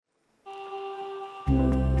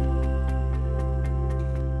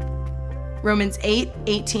Romans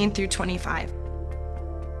 8:18 through 25.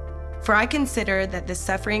 For I consider that the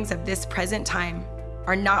sufferings of this present time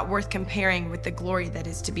are not worth comparing with the glory that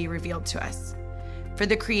is to be revealed to us. For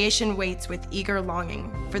the creation waits with eager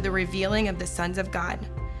longing for the revealing of the sons of God.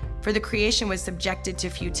 For the creation was subjected to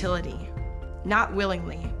futility, not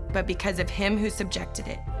willingly, but because of him who subjected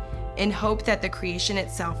it, in hope that the creation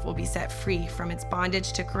itself will be set free from its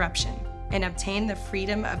bondage to corruption and obtain the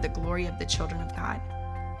freedom of the glory of the children of God.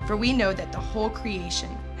 For we know that the whole creation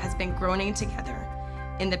has been groaning together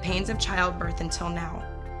in the pains of childbirth until now.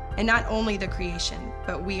 And not only the creation,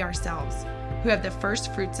 but we ourselves, who have the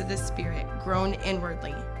first fruits of the Spirit, groan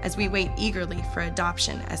inwardly as we wait eagerly for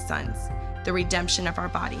adoption as sons, the redemption of our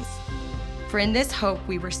bodies. For in this hope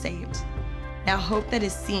we were saved. Now hope that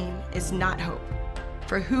is seen is not hope,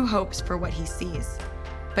 for who hopes for what he sees?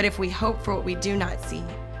 But if we hope for what we do not see,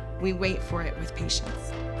 we wait for it with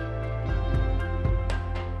patience.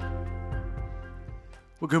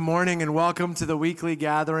 Well, good morning and welcome to the weekly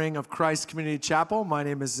gathering of Christ Community Chapel. My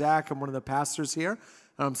name is Zach. I'm one of the pastors here.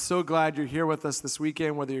 And I'm so glad you're here with us this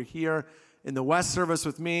weekend, whether you're here in the West service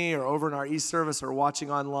with me or over in our East service or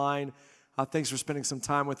watching online. Thanks for spending some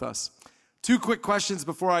time with us. Two quick questions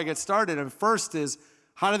before I get started. And first is,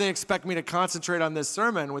 how do they expect me to concentrate on this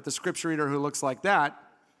sermon with a scripture reader who looks like that?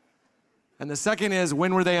 And the second is,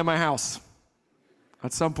 when were they in my house?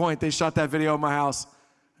 At some point, they shot that video in my house,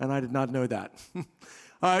 and I did not know that.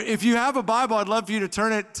 If you have a Bible, I'd love for you to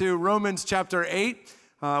turn it to Romans chapter 8.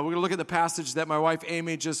 We're going to look at the passage that my wife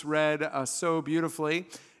Amy just read so beautifully.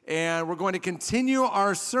 And we're going to continue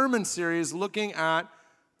our sermon series looking at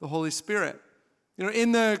the Holy Spirit. You know,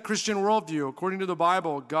 in the Christian worldview, according to the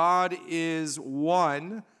Bible, God is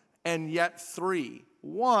one and yet three.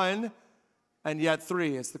 One and yet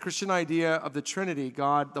three. It's the Christian idea of the Trinity: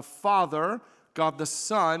 God the Father, God the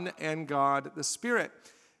Son, and God the Spirit.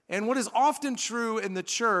 And what is often true in the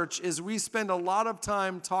church is we spend a lot of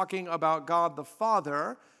time talking about God the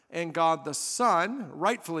Father and God the Son,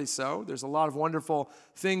 rightfully so. There's a lot of wonderful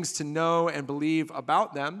things to know and believe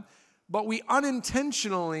about them, but we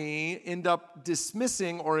unintentionally end up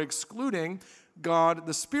dismissing or excluding God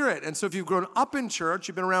the Spirit. And so if you've grown up in church,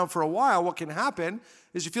 you've been around for a while, what can happen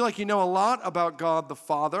is you feel like you know a lot about God the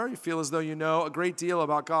Father. You feel as though you know a great deal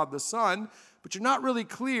about God the Son, but you're not really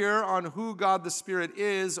clear on who God the Spirit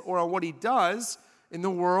is or on what he does in the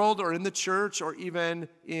world or in the church or even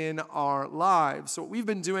in our lives. So what we've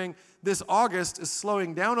been doing this August is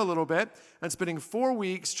slowing down a little bit and spending 4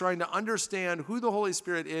 weeks trying to understand who the Holy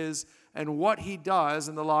Spirit is and what he does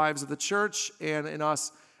in the lives of the church and in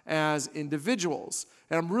us as individuals.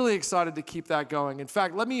 And I'm really excited to keep that going. In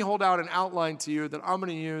fact, let me hold out an outline to you that I'm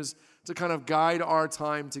going to use to kind of guide our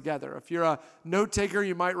time together. If you're a note taker,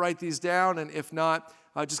 you might write these down, and if not,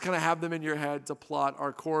 just kind of have them in your head to plot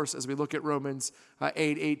our course as we look at Romans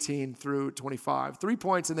 8:18 through 25. 3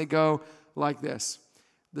 points, and they go like this.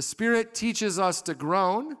 The Spirit teaches us to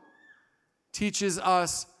groan, teaches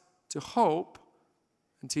us to hope,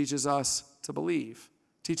 and teaches us to believe.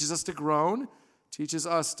 Teaches us to groan, teaches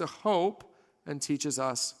us to hope, and teaches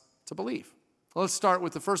us to believe. Well, let's start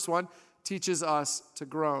with the first one, teaches us to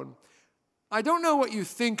groan. I don't know what you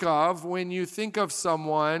think of when you think of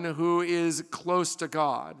someone who is close to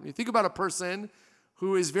God. You think about a person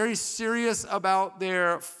who is very serious about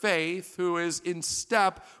their faith, who is in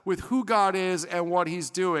step with who God is and what he's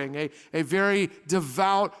doing, a very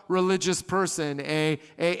devout religious person,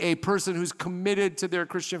 a person who's committed to their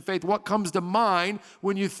Christian faith. What comes to mind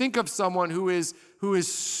when you think of someone who is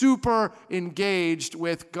super engaged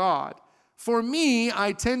with God? For me,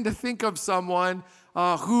 I tend to think of someone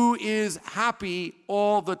who is happy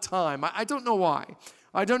all the time. I don't know why.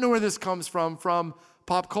 I don't know where this comes from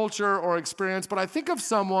pop culture or experience, but I think of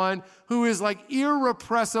someone who is like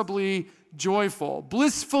irrepressibly joyful,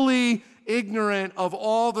 blissfully ignorant of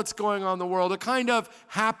all that's going on in the world, a kind of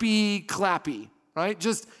happy clappy, right?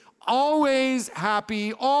 Just always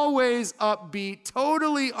happy, always upbeat,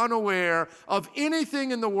 totally unaware of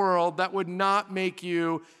anything in the world that would not make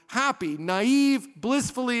you happy. Naive,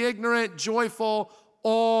 blissfully ignorant, joyful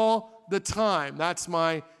all the time. That's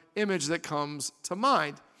my image that comes to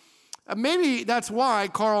mind. Maybe that's why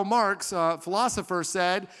Karl Marx, a philosopher,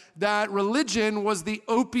 said that religion was the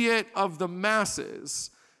opiate of the masses.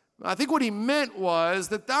 I think what he meant was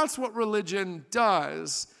that that's what religion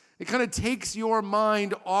does. It kind of takes your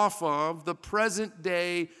mind off of the present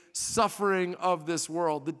day suffering of this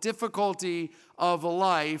world, the difficulty of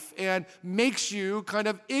life, and makes you kind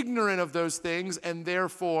of ignorant of those things and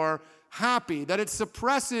therefore happy. That it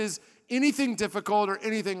suppresses anything difficult or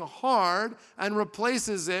anything hard and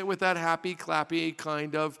replaces it with that happy, clappy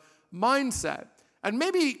kind of mindset. And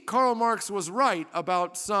maybe Karl Marx was right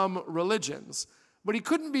about some religions, but he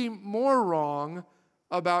couldn't be more wrong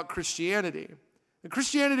about Christianity. And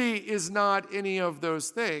Christianity is not any of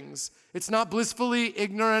those things. It's not blissfully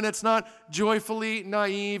ignorant. It's not joyfully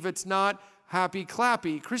naive. It's not happy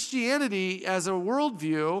clappy. Christianity, as a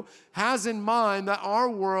worldview, has in mind that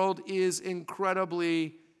our world is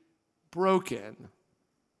incredibly broken,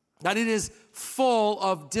 that it is full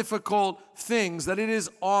of difficult things, that it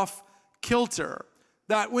is off kilter.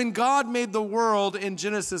 That when God made the world in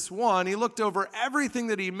Genesis 1, he looked over everything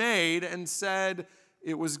that he made and said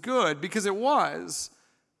it was good, because it was,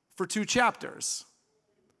 for 2 chapters.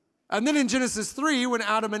 And then in Genesis 3, when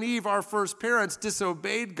Adam and Eve, our first parents,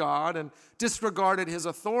 disobeyed God and disregarded his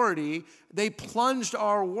authority, they plunged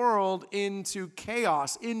our world into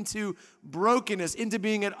chaos, into brokenness, into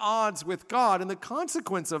being at odds with God. And the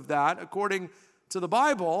consequence of that, according to the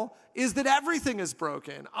Bible, is that everything is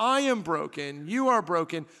broken. I am broken. You are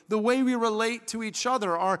broken. The way we relate to each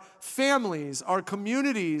other, our families, our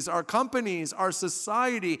communities, our companies, our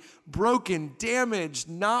society, broken, damaged,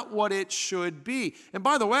 not what it should be. And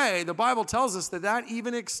by the way, the Bible tells us that that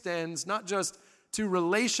even extends not just to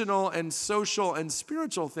relational and social and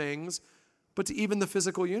spiritual things, but to even the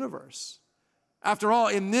physical universe. After all,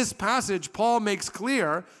 in this passage, Paul makes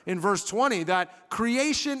clear in verse 20 that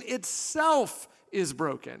creation itself is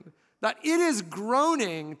broken, that it is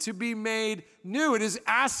groaning to be made new. It is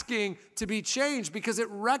asking to be changed because it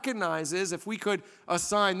recognizes, if we could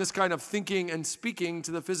assign this kind of thinking and speaking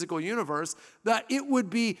to the physical universe, that it would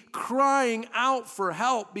be crying out for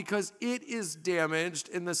help because it is damaged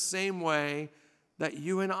in the same way that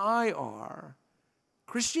you and I are.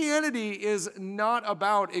 Christianity is not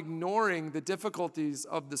about ignoring the difficulties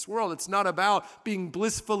of this world. It's not about being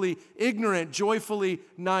blissfully ignorant, joyfully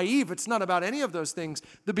naive. It's not about any of those things.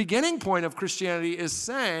 The beginning point of Christianity is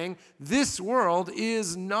saying this world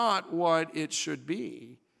is not what it should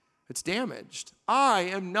be. It's damaged. I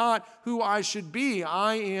am not who I should be.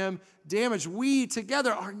 I am damaged. We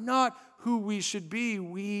together are not who we should be.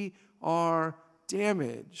 We are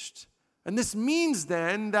damaged. And this means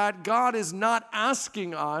then that God is not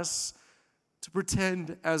asking us to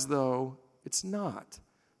pretend as though it's not.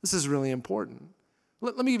 This is really important.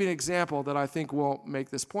 Let me give you an example that I think will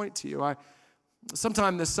make this point to you.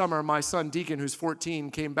 Sometime this summer, my son Deacon, who's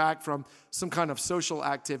 14, came back from some kind of social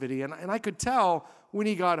activity, and I could tell when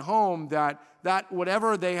he got home that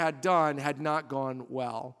whatever they had done had not gone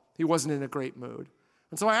well. He wasn't in a great mood.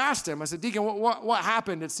 And so I asked him, I said, Deacon, what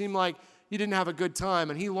happened? It seemed like you didn't have a good time.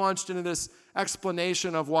 And he launched into this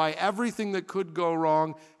explanation of why everything that could go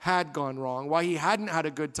wrong had gone wrong, why he hadn't had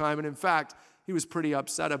a good time. And in fact, he was pretty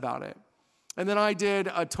upset about it. And then I did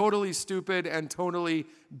a totally stupid and totally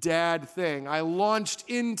dad thing. I launched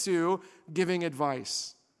into giving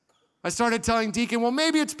advice. I started telling Deacon, well,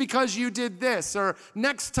 maybe it's because you did this, or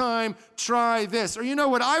next time try this. Or you know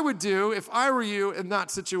what I would do if I were you in that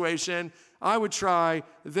situation? I would try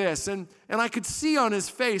this. And I could see on his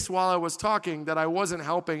face while I was talking that I wasn't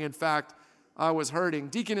helping. In fact, I was hurting.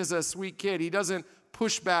 Deacon is a sweet kid. He doesn't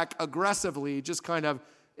push back aggressively. He just kind of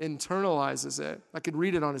internalizes it. I could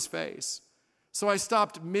read it on his face. So I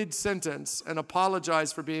stopped mid-sentence and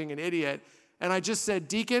apologized for being an idiot. And I just said,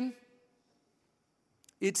 Deacon,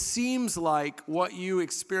 it seems like what you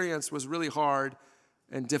experienced was really hard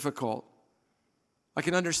and difficult. I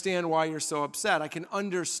can understand why you're so upset. I can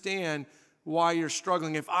understand why you're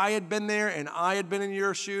struggling. If I had been there and I had been in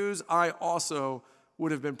your shoes, I also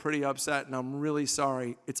would have been pretty upset, and I'm really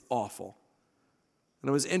sorry. It's awful. And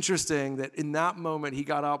it was interesting that in that moment, he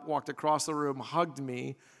got up, walked across the room, hugged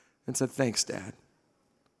me, and said, thanks, Dad.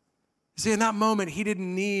 See, in that moment, he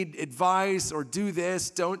didn't need advice or do this,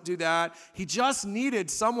 don't do that. He just needed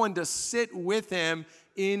someone to sit with him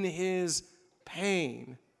in his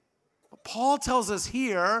pain. Paul tells us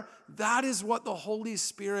here that is what the Holy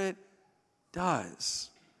Spirit does.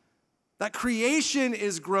 That creation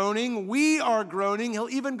is groaning, we are groaning. He'll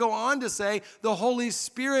even go on to say the Holy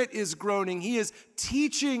Spirit is groaning. He is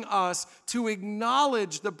teaching us to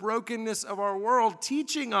acknowledge the brokenness of our world,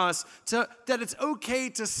 teaching us that it's okay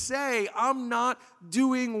to say, I'm not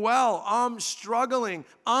doing well, I'm struggling,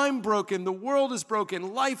 I'm broken, the world is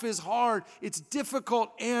broken, life is hard, it's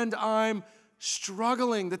difficult, and I'm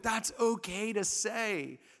struggling, that's okay to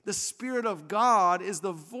say. The Spirit of God is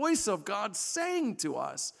the voice of God saying to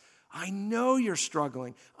us, I know you're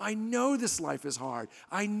struggling. I know this life is hard.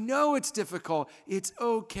 I know it's difficult. It's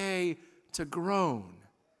okay to groan.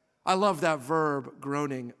 I love that verb,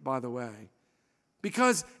 groaning, by the way.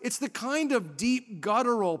 because it's the kind of deep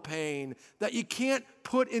guttural pain that you can't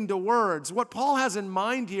put into words. What Paul has in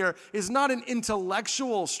mind here is not an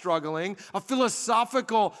intellectual struggling, a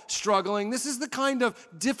philosophical struggling. This is the kind of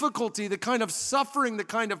difficulty, the kind of suffering, the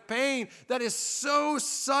kind of pain that is so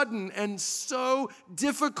sudden and so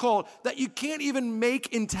difficult that you can't even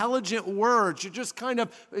make intelligent words. You're just kind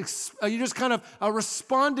of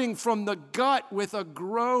responding from the gut with a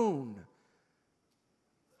groan.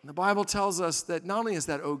 And the Bible tells us that not only is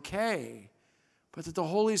that okay, but that the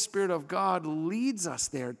Holy Spirit of God leads us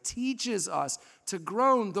there, teaches us to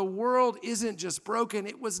groan. The world isn't just broken.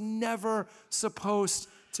 It was never supposed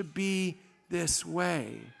to be this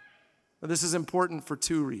way. Now, this is important for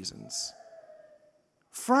two reasons.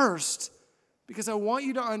 First, because I want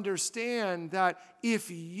you to understand that if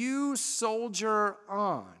you soldier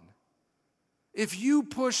on, if you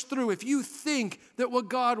push through, if you think that what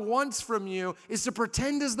God wants from you is to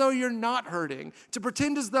pretend as though you're not hurting, to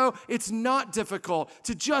pretend as though it's not difficult,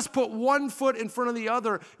 to just put one foot in front of the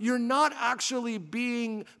other, you're not actually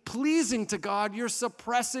being pleasing to God. You're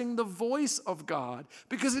suppressing the voice of God,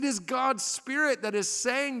 because it is God's Spirit that is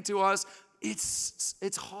saying to us,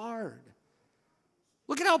 it's hard.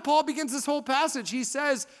 Look at how Paul begins this whole passage. He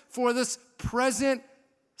says, for this present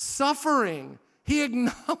suffering. He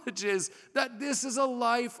acknowledges that this is a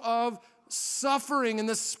life of suffering, and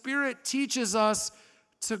the Spirit teaches us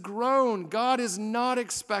to groan. God is not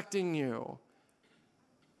expecting you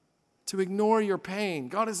to ignore your pain.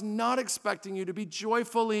 God is not expecting you to be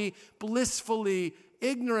joyfully, blissfully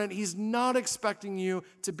ignorant. He's not expecting you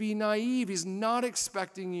to be naive. He's not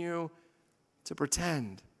expecting you to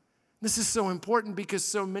pretend. This is so important because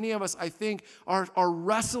so many of us, I think, are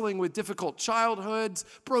wrestling with difficult childhoods,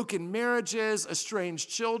 broken marriages, estranged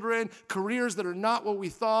children, careers that are not what we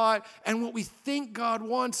thought. And what we think God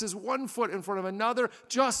wants is one foot in front of another.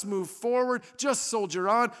 Just move forward, just soldier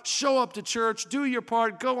on, show up to church, do your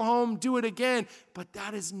part, go home, do it again. But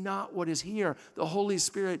that is not what is here. The Holy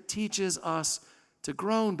Spirit teaches us to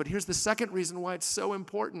groan. But here's the second reason why it's so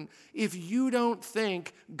important. If you don't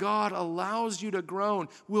think God allows you to groan,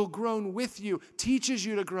 will groan with you, teaches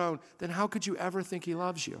you to groan, then how could you ever think He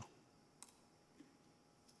loves you?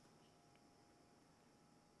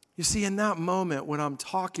 You see, in that moment when I'm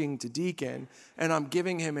talking to Deacon and I'm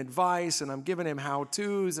giving him advice and I'm giving him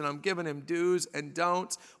how-tos and I'm giving him do's and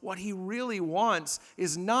don'ts, what he really wants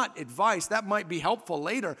is not advice. That might be helpful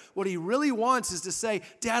later. What he really wants is to say,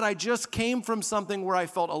 Dad, I just came from something where I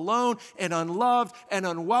felt alone and unloved and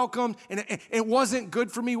unwelcomed, and it wasn't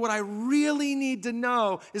good for me. What I really need to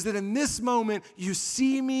know is that in this moment, you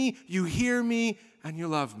see me, you hear me, and you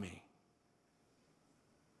love me.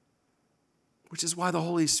 Which is why the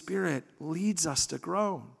Holy Spirit leads us to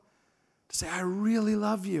groan, to say, I really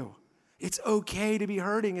love you. It's okay to be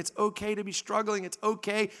hurting. It's okay to be struggling. It's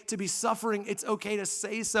okay to be suffering. It's okay to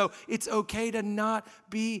say so. It's okay to not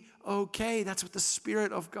be okay. That's what the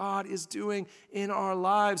Spirit of God is doing in our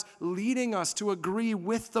lives, leading us to agree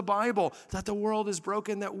with the Bible that the world is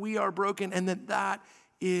broken, that we are broken, and that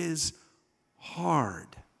is hard.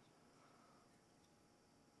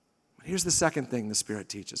 But here's the second thing the Spirit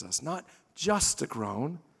teaches us, not just to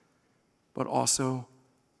groan, but also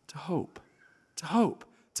to hope. To hope.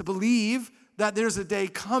 To believe that there's a day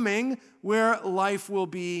coming where life will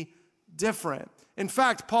be different. In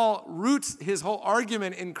fact, Paul roots his whole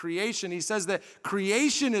argument in creation. He says that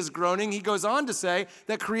creation is groaning. He goes on to say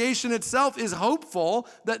that creation itself is hopeful,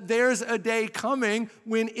 that there's a day coming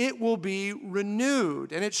when it will be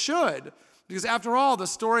renewed. And it should. Because after all, the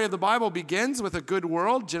story of the Bible begins with a good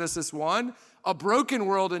world, Genesis 1, a broken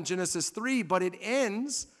world in Genesis 3, but it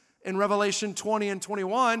ends in Revelation 20 and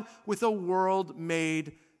 21 with a world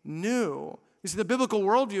made new. You see, the biblical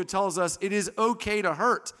worldview tells us it is okay to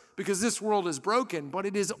hurt because this world is broken, but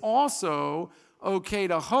it is also okay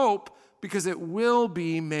to hope because it will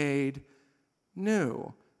be made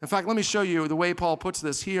new. In fact, let me show you the way Paul puts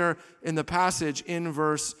this here in the passage in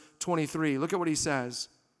verse 23. Look at what he says.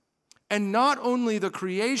 And not only the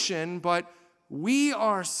creation, but we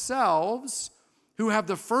ourselves, who have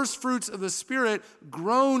the first fruits of the Spirit,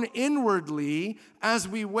 groan inwardly as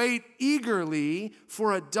we wait eagerly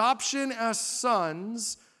for adoption as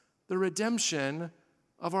sons, the redemption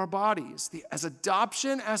of our bodies. As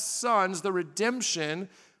adoption as sons, the redemption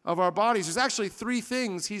of our bodies. There's actually three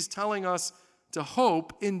things he's telling us to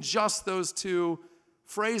hope in just those two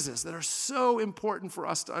phrases that are so important for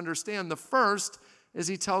us to understand. The first is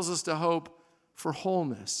he tells us to hope for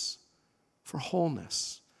wholeness. For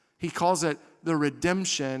wholeness. He calls it the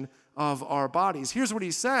redemption of our bodies. Here's what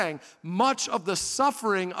he's saying. Much of the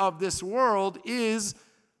suffering of this world is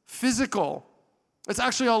physical. It's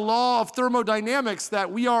actually a law of thermodynamics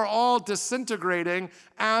that we are all disintegrating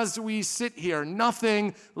as we sit here.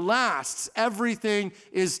 Nothing lasts. Everything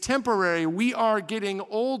is temporary. We are getting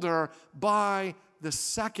older by the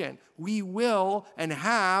second. We will and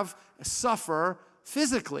have suffer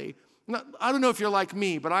physically. Now, I don't know if you're like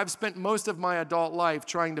me, but I've spent most of my adult life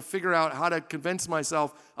trying to figure out how to convince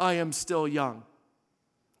myself I am still young.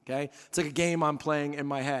 Okay? It's like a game I'm playing in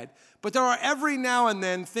my head. But there are every now and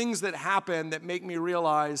then things that happen that make me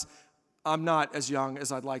realize I'm not as young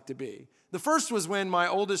as I'd like to be. The first was when my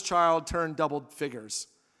oldest child turned double figures.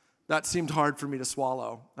 That seemed hard for me to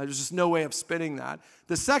swallow. There's just no way of spinning that.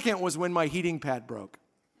 The second was when my heating pad broke.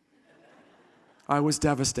 I was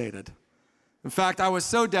devastated. In fact, I was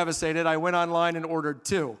so devastated, I went online and ordered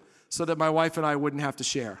 2 so that my wife and I wouldn't have to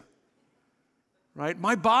share. Right?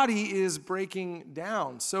 My body is breaking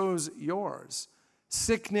down. So is yours.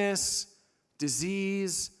 Sickness,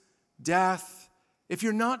 disease, death. If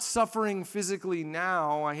you're not suffering physically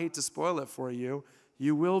now, I hate to spoil it for you,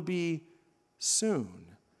 you will be soon.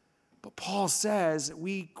 But Paul says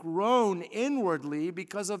we groan inwardly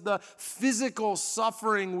because of the physical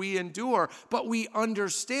suffering we endure. But we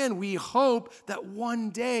understand, we hope that one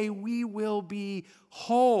day we will be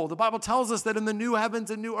whole. The Bible tells us that in the new heavens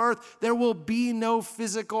and new earth, there will be no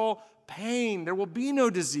physical pain. There will be no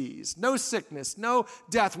disease, no sickness, no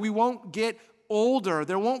death. We won't get older.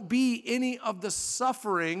 There won't be any of the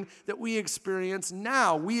suffering that we experience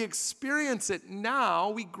now. We experience it now.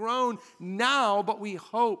 We groan now, but we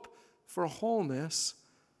hope for wholeness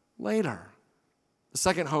later. The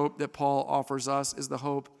second hope that Paul offers us is the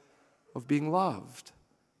hope of being loved.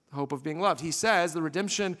 The hope of being loved. He says the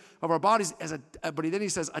redemption of our bodies, but then he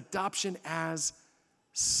says adoption as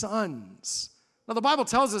sons. Now, the Bible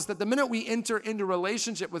tells us that the minute we enter into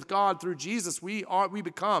relationship with God through Jesus, we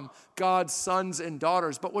become God's sons and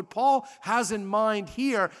daughters. But what Paul has in mind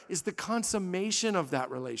here is the consummation of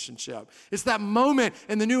that relationship. It's that moment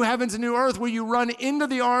in the new heavens and new earth where you run into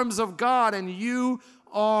the arms of God and you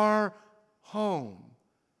are home.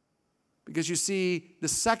 Because you see, the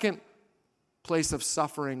second place of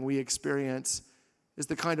suffering we experience is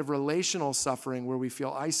the kind of relational suffering where we feel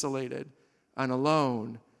isolated and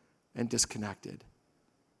alone and disconnected.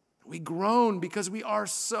 We groan because we are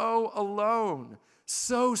so alone,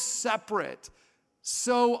 so separate,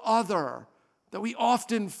 so other, that we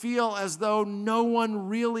often feel as though no one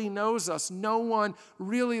really knows us, no one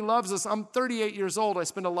really loves us. I'm 38 years old. I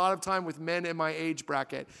spend a lot of time with men in my age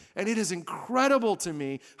bracket, and it is incredible to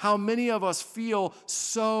me how many of us feel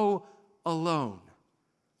so alone.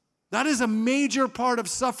 That is a major part of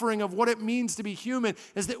suffering, of what it means to be human,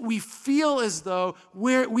 is that we feel as though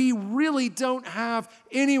we really don't have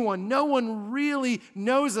anyone. No one really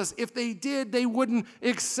knows us. If they did, they wouldn't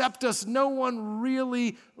accept us. No one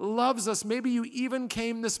really loves us. Maybe you even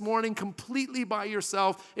came this morning completely by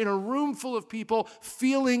yourself in a room full of people,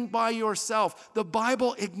 feeling by yourself. The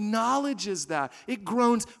Bible acknowledges that. It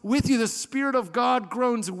groans with you. The Spirit of God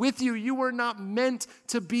groans with you. You were not meant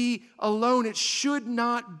to be alone. It should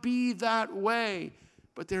not be that way,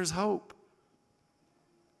 but there's hope.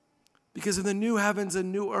 Because in the new heavens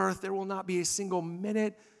and new earth, there will not be a single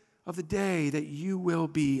minute of the day that you will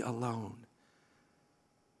be alone.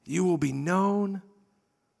 You will be known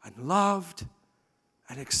and loved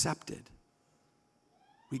and accepted.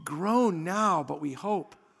 We groan now, but we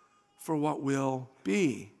hope for what will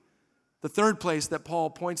be. The third place that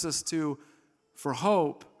Paul points us to for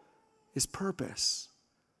hope is purpose.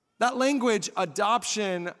 That language,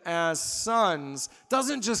 adoption as sons,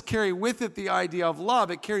 doesn't just carry with it the idea of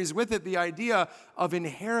love, it carries with it the idea of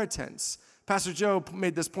inheritance. Pastor Joe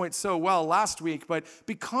made this point so well last week, but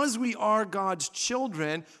because we are God's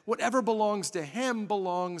children, whatever belongs to him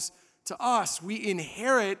belongs to us. We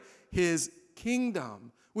inherit his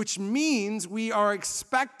kingdom, which means we are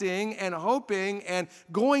expecting and hoping and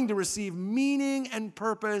going to receive meaning and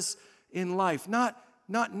purpose in life. Not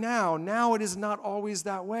now. Now it is not always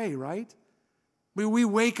that way, right? We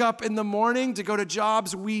wake up in the morning to go to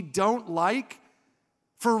jobs we don't like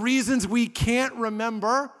for reasons we can't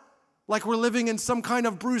remember, like we're living in some kind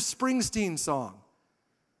of Bruce Springsteen song.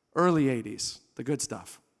 Early 80s, the good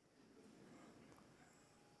stuff.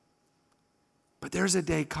 But there's a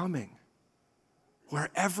day coming where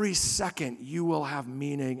every second you will have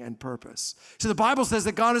meaning and purpose. So the Bible says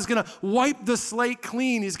that God is going to wipe the slate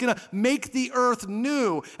clean. He's going to make the earth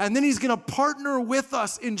new. And then he's going to partner with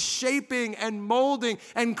us in shaping and molding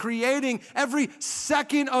and creating. Every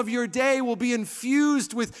second of your day will be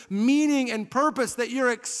infused with meaning and purpose that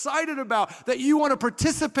you're excited about, that you want to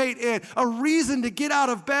participate in, a reason to get out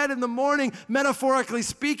of bed in the morning, metaphorically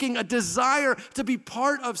speaking, a desire to be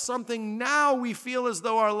part of something. Now we feel as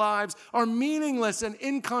though our lives are meaningless and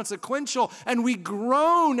inconsequential, and we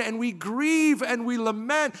groan and we grieve and we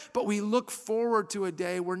lament, but we look forward to a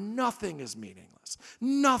day where nothing is meaningless,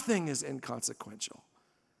 nothing is inconsequential.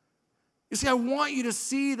 You see, I want you to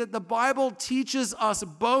see that the Bible teaches us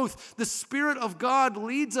both. The Spirit of God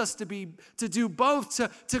leads us to do both,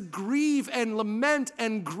 to grieve and lament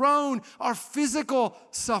and groan our physical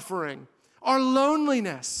suffering, our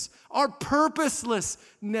loneliness, our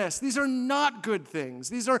purposelessness. These are not good things.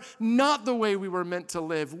 These are not the way we were meant to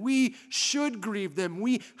live. We should grieve them.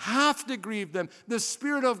 We have to grieve them. The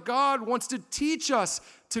Spirit of God wants to teach us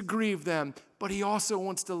to grieve them, but he also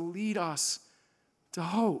wants to lead us to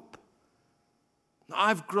hope.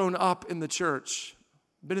 I've grown up in the church,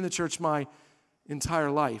 been in the church my entire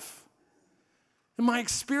life. And my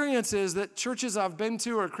experience is that churches I've been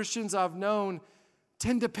to or Christians I've known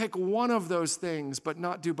tend to pick one of those things but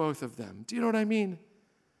not do both of them. Do you know what I mean?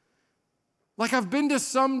 Like I've been to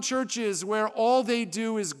some churches where all they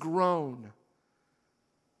do is groan.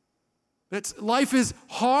 Life is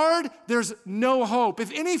hard, there's no hope.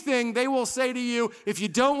 If anything, they will say to you, if you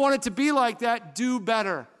don't want it to be like that, do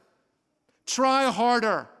better. Try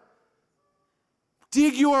harder.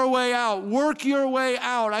 Dig your way out. Work your way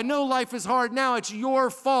out. I know life is hard now. It's your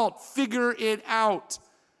fault. Figure it out.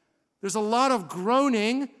 There's a lot of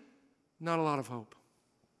groaning, not a lot of hope.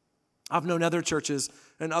 I've known other churches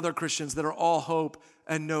and other Christians that are all hope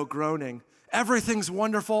and no groaning. Everything's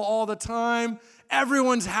wonderful all the time.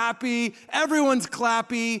 Everyone's happy. Everyone's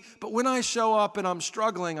clappy. But when I show up and I'm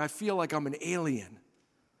struggling, I feel like I'm an alien.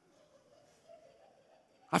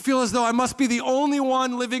 I feel as though I must be the only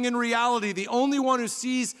one living in reality, the only one who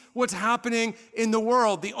sees what's happening in the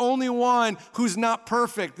world, the only one who's not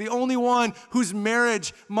perfect, the only one whose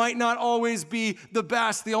marriage might not always be the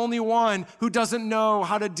best, the only one who doesn't know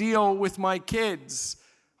how to deal with my kids.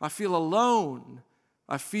 I feel alone.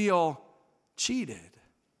 I feel cheated.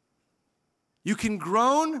 You can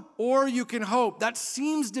groan or you can hope. That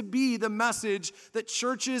seems to be the message that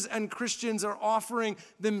churches and Christians are offering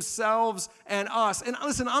themselves and us. And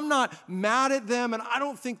listen, I'm not mad at them and I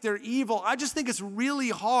don't think they're evil. I just think it's really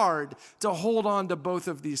hard to hold on to both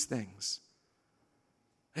of these things.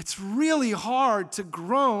 It's really hard to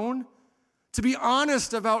groan, to be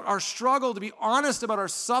honest about our struggle, to be honest about our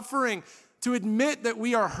suffering, to admit that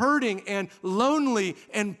we are hurting and lonely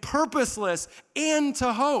and purposeless, and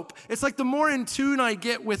to hope. It's like the more in tune I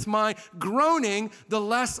get with my groaning, the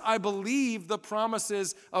less I believe the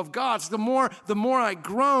promises of God. So the more I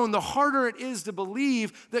groan, the harder it is to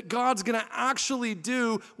believe that God's going to actually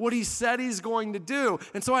do what he said he's going to do.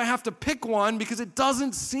 And so I have to pick one because it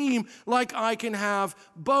doesn't seem like I can have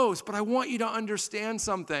both. But I want you to understand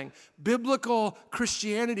something. Biblical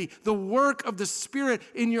Christianity, the work of the Spirit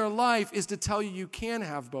in your life is to tell you can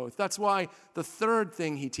have both. That's why the third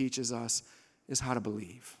thing he teaches us is how to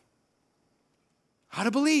believe. How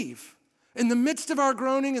to believe. In the midst of our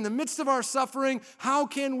groaning, in the midst of our suffering, how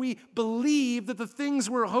can we believe that the things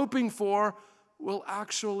we're hoping for will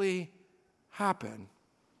actually happen?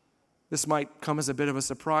 This might come as a bit of a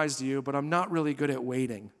surprise to you, but I'm not really good at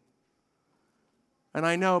waiting. And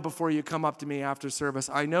I know before you come up to me after service,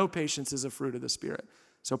 I know patience is a fruit of the Spirit.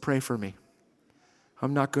 So pray for me.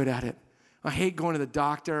 I'm not good at it. I hate going to the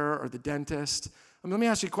doctor or the dentist. Let me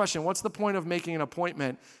ask you a question. What's the point of making an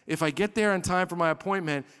appointment if I get there in time for my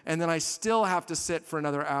appointment and then I still have to sit for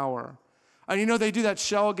another hour? And you know they do that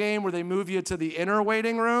shell game where they move you to the inner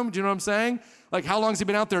waiting room? Do you know what I'm saying? Like, how long has he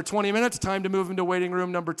been out there? 20 minutes? Time to move him to waiting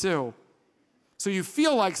room number 2. So you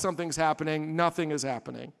feel like something's happening, nothing is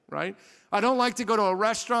happening, right? I don't like to go to a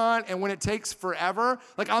restaurant and when it takes forever,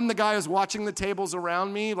 like I'm the guy who's watching the tables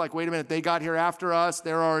around me, like, wait a minute, they got here after us,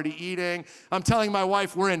 they're already eating. I'm telling my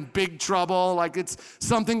wife we're in big trouble, like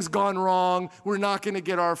something's gone wrong, we're not gonna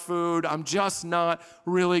get our food. I'm just not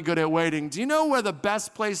really good at waiting. Do you know where the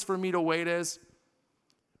best place for me to wait is?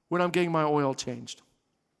 When I'm getting my oil changed.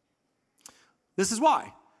 This is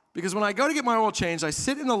why. Because when I go to get my oil changed, I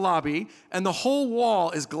sit in the lobby and the whole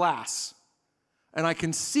wall is glass. And I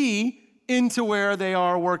can see into where they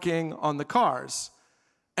are working on the cars.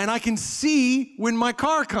 And I can see when my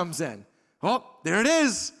car comes in. Oh, there it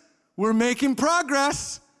is. We're making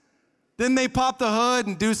progress. Then they pop the hood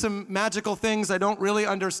and do some magical things I don't really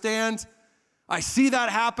understand. I see that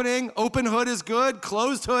happening. Open hood is good.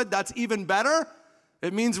 Closed hood, that's even better.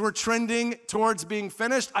 It means we're trending towards being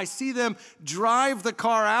finished. I see them drive the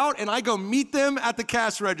car out, and I go meet them at the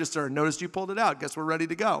cash register. Noticed you pulled it out. Guess we're ready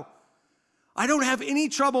to go. I don't have any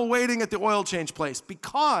trouble waiting at the oil change place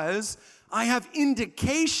because I have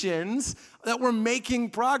indications that we're making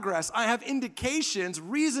progress. I have indications,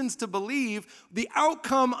 reasons to believe the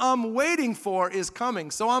outcome I'm waiting for is coming.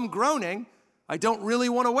 So I'm groaning. I don't really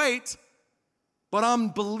want to wait, but I'm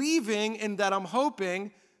believing in that I'm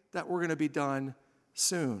hoping that we're going to be done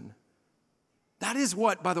soon. That is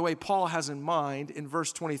what, by the way, Paul has in mind in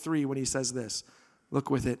verse 23 when he says this.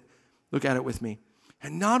 Look at it with me.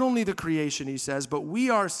 And not only the creation, he says, but we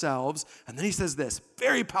ourselves, and then he says this,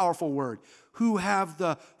 very powerful word, who have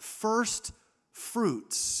the first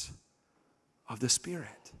fruits of the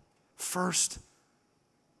Spirit. First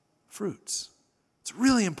fruits. It's a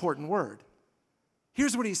really important word.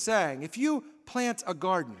 Here's what he's saying. If you plant a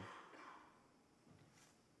garden,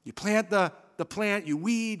 you plant the plant, you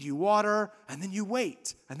weed, you water, and then you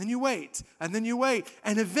wait, and then you wait, and then you wait.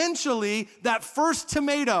 And eventually, that first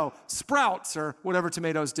tomato sprouts, or whatever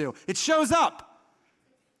tomatoes do. It shows up.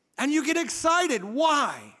 And you get excited.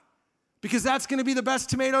 Why? Because that's going to be the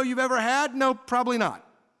best tomato you've ever had? No, probably not.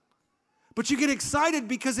 But you get excited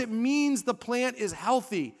because it means the plant is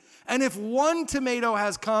healthy. And if one tomato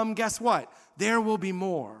has come, guess what? There will be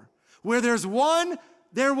more. Where there's one,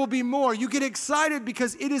 there will be more. You get excited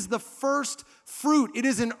because it is the first fruit. It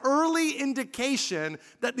is an early indication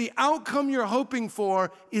that the outcome you're hoping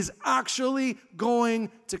for is actually going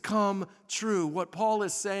to come true. What Paul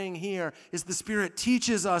is saying here is the Spirit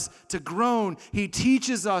teaches us to groan. He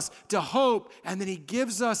teaches us to hope, and then he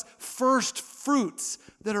gives us first fruits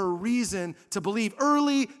that are a reason to believe.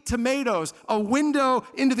 Early tomatoes, a window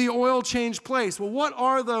into the oil change place. Well, what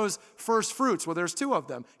are those first fruits? Well, there's two of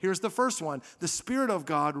them. Here's the first one. The Spirit of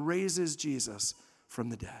God raises Jesus from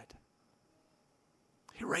the dead.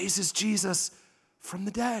 He raises Jesus from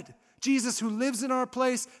the dead. Jesus, who lives in our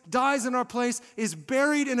place, dies in our place, is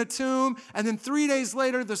buried in a tomb, and then 3 days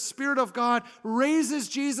later, the Spirit of God raises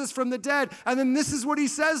Jesus from the dead. And then this is what he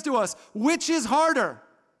says to us: which is harder,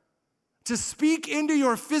 to speak into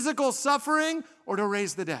your physical suffering or to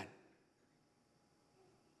raise the dead?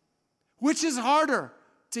 Which is harder,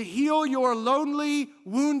 to heal your lonely,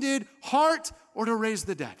 wounded heart or to raise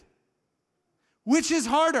the dead? Which is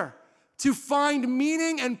harder, to find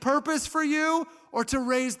meaning and purpose for you or to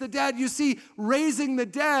raise the dead? You see, raising the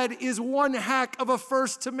dead is one heck of a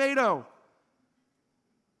first tomato.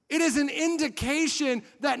 It is an indication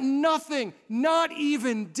that nothing, not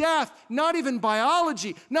even death, not even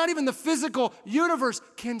biology, not even the physical universe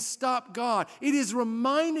can stop God. It is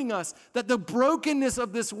reminding us that the brokenness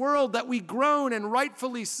of this world, that we groan, and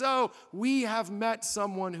rightfully so, we have met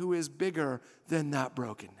someone who is bigger than that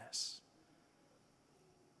brokenness.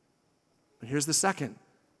 But here's the second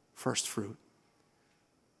first fruit.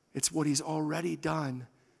 It's what he's already done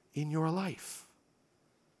in your life.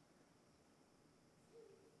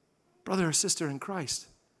 Brother or sister in Christ,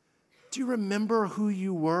 do you remember who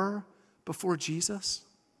you were before Jesus?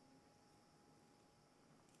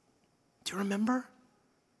 Do you remember?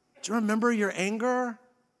 Do you remember your anger,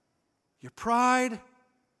 your pride,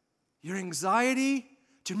 your anxiety?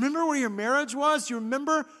 Do you remember where your marriage was? Do you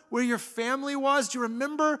remember where your family was? Do you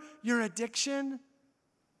remember your addiction?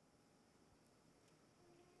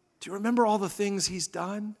 Do you remember all the things he's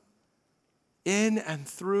done in and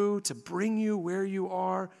through to bring you where you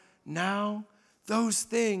are now? Those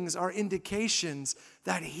things are indications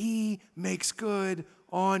that he makes good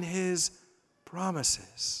on his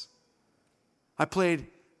promises. I played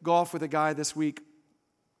golf with a guy this week,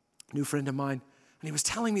 a new friend of mine, and he was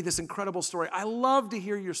telling me this incredible story. I love to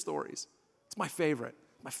hear your stories. It's my favorite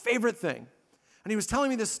thing. And he was telling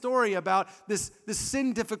me this story about this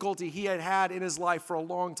sin difficulty he had in his life for a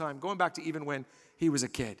long time, going back to even when he was a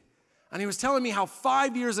kid. And he was telling me how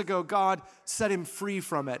 5 years ago God set him free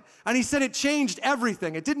from it. And he said it changed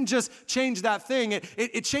everything. It didn't just change that thing.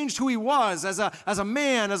 It changed who he was as a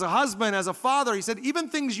man, as a husband, as a father. He said even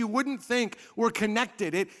things you wouldn't think were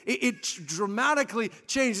connected, it dramatically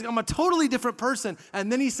changed. I'm a totally different person.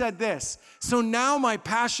 And then he said this: so now my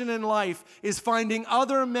passion in life is finding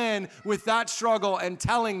other men with that struggle and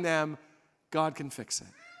telling them God can fix it.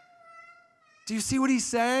 Do you see what he's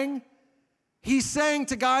saying? He's saying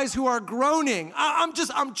to guys who are groaning, I'm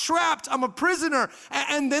trapped, I'm a prisoner.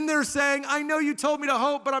 And then they're saying, I know you told me to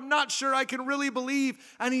hope, but I'm not sure I can really believe.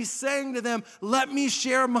 And he's saying to them, let me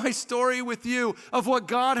share my story with you of what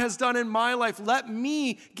God has done in my life. Let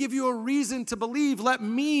me give you a reason to believe. Let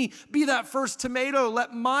me be that first tomato.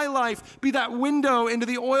 Let my life be that window into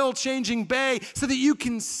the oil-changing bay so that you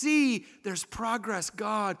can see there's progress.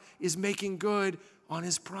 God is making good on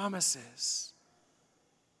his promises.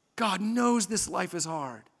 God knows this life is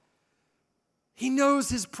hard. He knows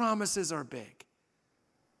his promises are big.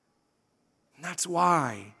 And that's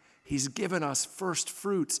why he's given us first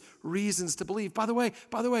fruits, reasons to believe. By the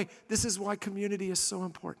way, this is why community is so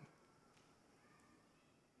important.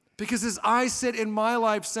 Because as I sit in my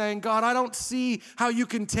life saying, God, I don't see how you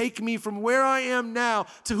can take me from where I am now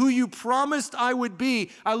to who you promised I would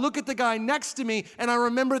be, I look at the guy next to me and I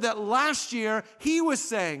remember that last year he was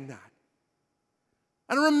saying that.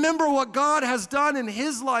 And remember what God has done in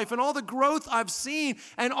his life and all the growth I've seen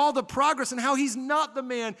and all the progress and how he's not the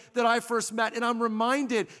man that I first met. And I'm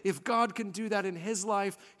reminded if God can do that in his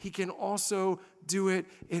life, he can also do it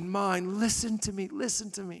in mine. Listen to me,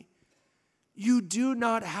 listen to me. You do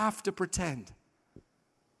not have to pretend.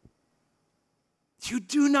 You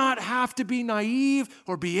do not have to be naive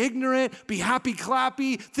or be ignorant, be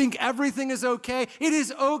happy-clappy, think everything is okay. It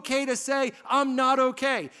is okay to say, I'm not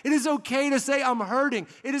okay. It is okay to say I'm hurting.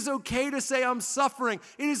 It is okay to say I'm suffering.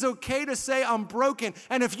 It is okay to say I'm broken.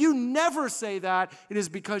 And if you never say that, it is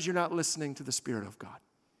because you're not listening to the Spirit of God.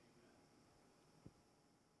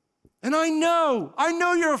 And I know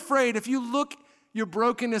you're afraid. If you look your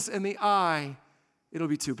brokenness in the eye, it'll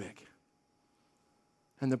be too big.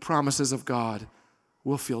 And the promises of God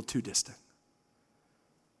will feel too distant.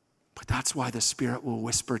 But that's why the Spirit will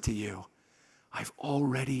whisper to you, I've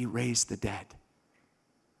already raised the dead.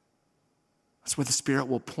 That's why the Spirit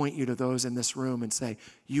will point you to those in this room and say,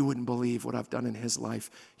 you wouldn't believe what I've done in his life.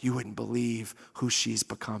 You wouldn't believe who she's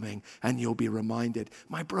becoming. And you'll be reminded,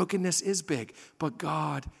 my brokenness is big, but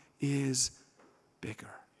God is bigger.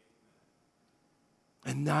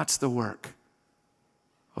 And that's the work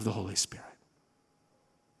of the Holy Spirit.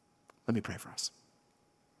 Let me pray for us.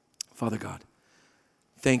 Father God,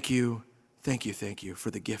 thank you for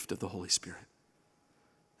the gift of the Holy Spirit.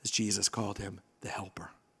 As Jesus called him, the helper.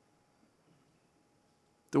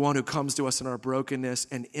 The one who comes to us in our brokenness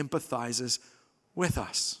and empathizes with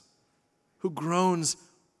us, who groans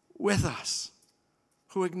with us,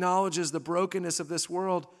 who acknowledges the brokenness of this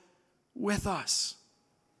world with us.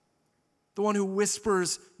 The one who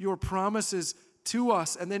whispers your promises to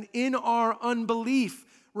us and then in our unbelief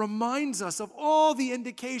reminds us of all the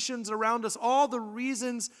indications around us, all the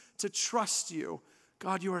reasons to trust you.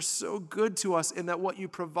 God, you are so good to us in that what you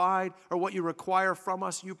provide or what you require from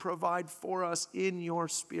us, you provide for us in your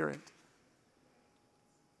Spirit.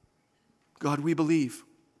 God, we believe.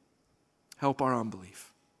 Help our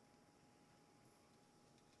unbelief.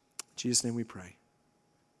 In Jesus' name we pray.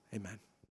 Amen.